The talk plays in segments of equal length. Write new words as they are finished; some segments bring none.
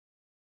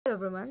Hello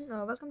everyone,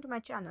 welcome to my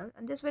channel,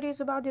 and this video is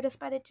about the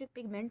respiratory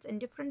pigments in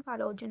different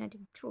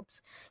phylogenetic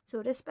groups.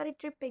 So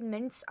respiratory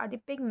pigments are the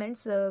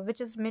pigments which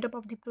is made up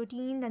of the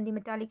protein and the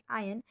metallic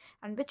ion,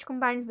 and which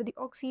combines with the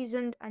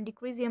oxygen and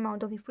decrease the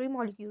amount of the free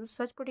molecules.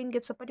 Such protein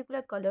gives a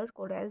particular color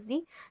called as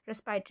the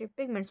respiratory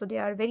pigment. So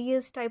there are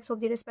various types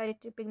of the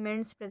respiratory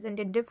pigments present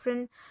in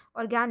different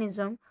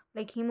organisms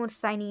like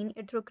hemocyanin,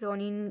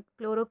 erythrochronin,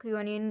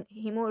 chlorocronin,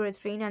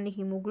 hemoerythrin, and the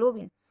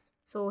hemoglobin.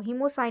 So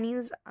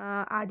hemocyanins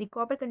are the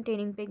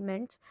copper-containing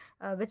pigments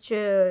which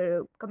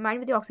combined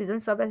with the oxygen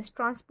serve as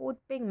transport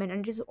pigment,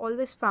 and it is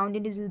always found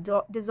in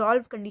the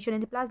dissolved condition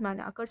in the plasma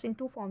and occurs in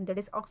two forms, that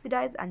is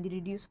oxidized and the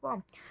reduced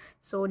form.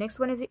 So next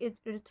one is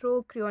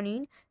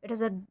erythrochronin. It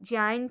is a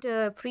giant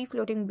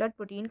free-floating blood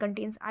protein,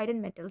 contains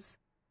iron metals.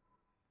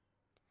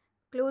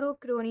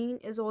 Chlorocronin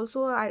is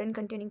also a iron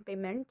containing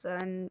pigment,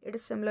 and it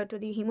is similar to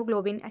the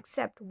hemoglobin,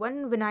 except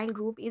one vinyl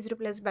group is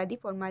replaced by the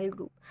formyl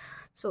group.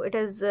 So it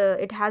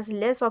has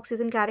less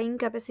oxygen carrying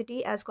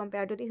capacity as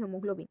compared to the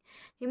hemoglobin.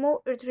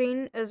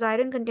 Hemoerythrin is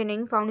iron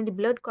containing, found in the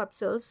blood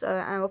corpuscles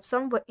of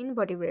some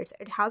invertebrates.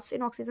 It helps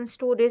in oxygen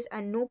storage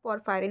and no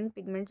porphyrin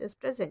pigments is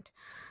present.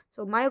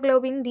 So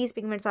myoglobin, these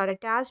pigments are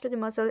attached to the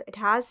muscle. It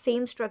has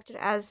same structure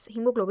as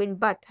hemoglobin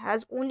but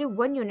has only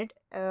one unit.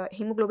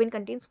 Hemoglobin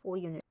contains 4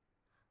 units.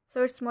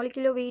 So its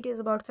molecular weight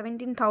is about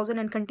 17,000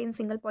 and contains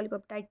single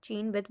polypeptide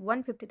chain with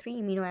 153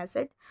 amino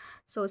acid.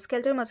 So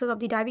skeletal muscles of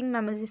the diving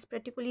mammals is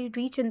particularly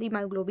rich in the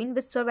myoglobin,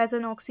 which serve as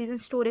an oxygen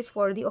storage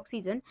for the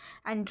oxygen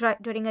and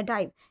during a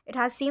dive. It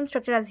has same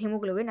structure as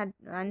hemoglobin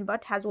and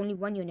but has only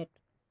one unit.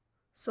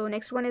 So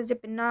next one is the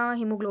pinna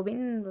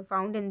hemoglobin,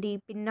 found in the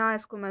pinna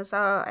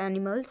squamata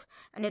animals,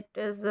 and it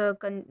is a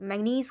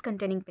manganese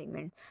containing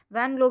pigment.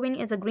 Vanglobin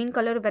is a green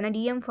color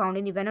vanadium found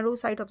in the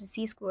venerocyte of the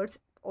sea squirts,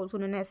 also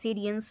known as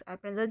sadians,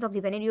 present of the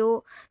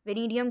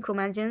vanadium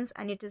chromogens,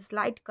 and it is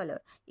light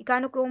color.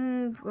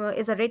 Echinochrome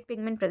is a red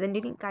pigment present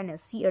in echinus,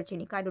 sea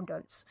urchin,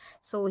 echinoderms.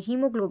 So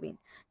hemoglobin.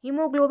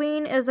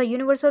 Hemoglobin is a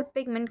universal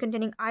pigment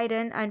containing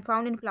iron and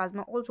found in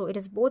plasma also. It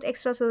is both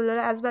extracellular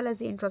as well as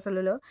the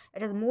intracellular.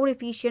 It is more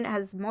efficient,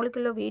 has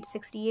molecular weight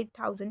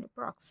 68,000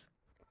 approx.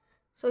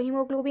 So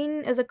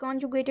hemoglobin is a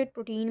conjugated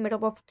protein made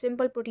up of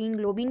simple protein,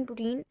 globin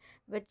protein,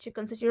 which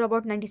constitutes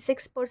about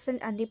 96%,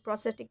 and the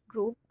prosthetic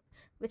group,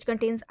 which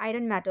contains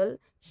iron metal,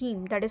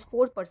 heme, that is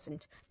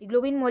 4%. The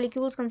globin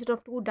molecules consist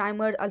of two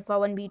dimers, alpha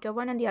 1 beta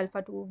 1 and the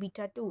alpha 2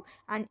 beta 2,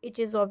 and each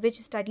is of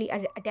which tightly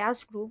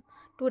attached group.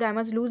 Two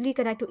dimers loosely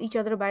connect to each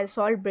other by a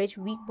salt bridge,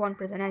 weak bond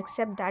present, and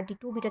except that the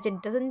two beta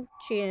jet doesn't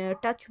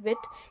touch with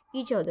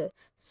each other.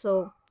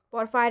 So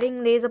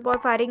porphyrin, there is a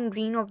porphyrin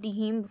ring of the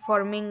heme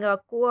forming a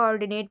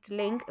coordinate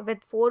link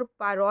with 4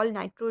 pyrrole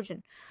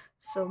nitrogen.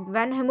 So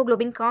when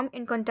hemoglobin come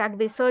in contact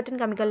with certain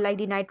chemical like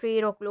the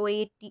nitrate or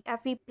chlorate, the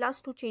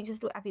Fe+2 changes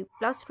to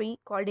Fe+3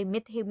 called a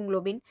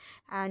methemoglobin,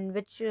 and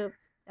which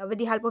with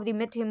the help of the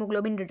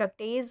methemoglobin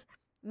reductase,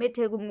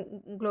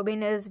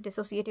 methemoglobin is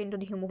dissociated into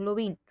the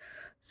hemoglobin.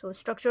 So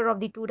structure of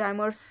the two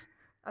dimers,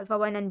 alpha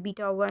 1 and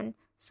beta 1.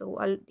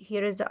 So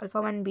here is the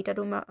alpha 1 beta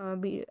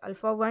 2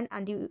 alpha 1,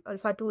 and the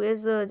alpha 2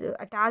 is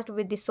attached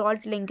with the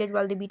salt linkage,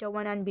 while the beta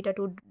 1 and beta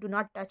 2 do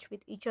not touch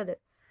with each other.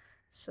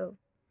 So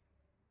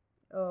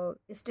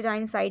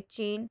histidine side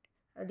chain.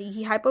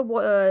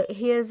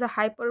 Here is a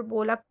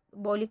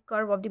hyperbolic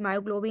curve of the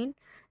myoglobin.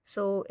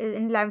 So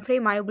in lamprey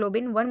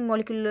myoglobin, one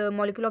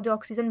molecule of the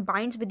oxygen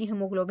binds with the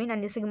hemoglobin,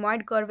 and the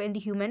sigmoid curve in the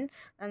human,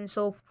 and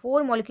so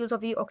 4 molecules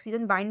of the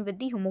oxygen bind with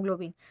the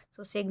hemoglobin.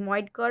 So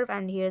sigmoid curve,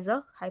 and here is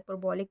a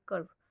hyperbolic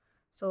curve.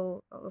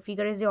 So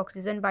figure is the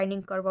oxygen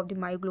binding curve of the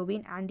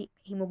myoglobin and the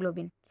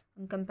hemoglobin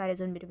in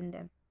comparison between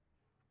them.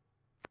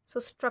 So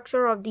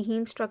structure of the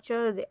heme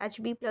structure, the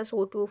Hb plus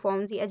O2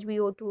 forms the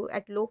HbO2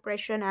 at low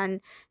pressure,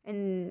 and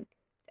in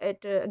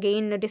it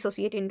again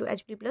dissociate into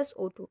Hb plus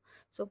O2.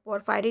 So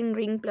porphyrin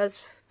ring plus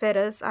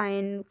ferrous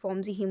ion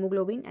forms the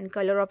hemoglobin, and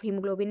color of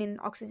hemoglobin in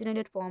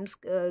oxygenated forms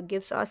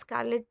gives a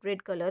scarlet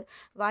red color,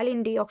 while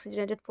in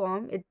deoxygenated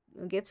form it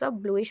gives a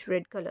bluish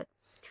red color.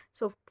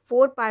 So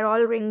 4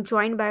 pyrrole ring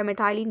joined by a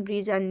methylene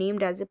bridge are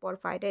named as a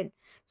porphyrin.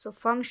 So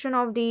function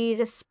of the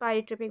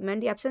respiratory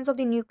pigment, the absence of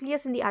the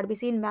nucleus in the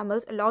RBC in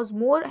mammals allows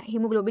more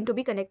hemoglobin to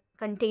be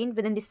contained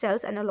within the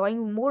cells, and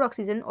allowing more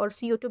oxygen or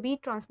CO to be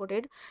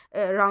transported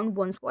around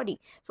one's body.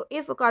 So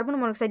if a carbon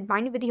monoxide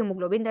binds with the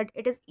hemoglobin, that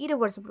it is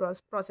irreversible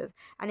process,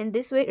 and in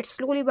this way it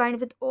slowly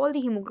binds with all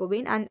the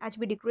hemoglobin, and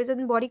HB decreases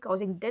in body,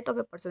 causing death of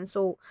a person.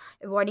 So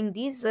avoiding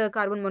these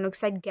carbon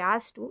monoxide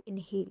gas to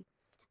inhale.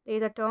 There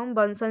is a term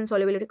Bunsen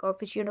solubility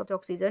coefficient of the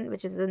oxygen,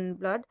 which is in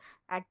blood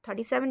at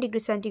 37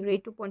 degrees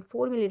centigrade, 2.4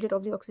 milliliter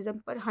of the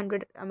oxygen per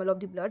 100 ml of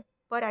the blood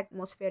per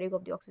atmospheric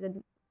of the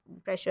oxygen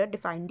pressure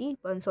define the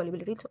Bunsen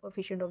solubility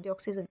coefficient of the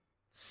oxygen.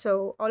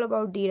 So all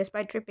about the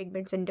respiratory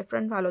pigments in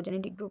different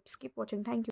phylogenetic groups. Keep watching. Thank you.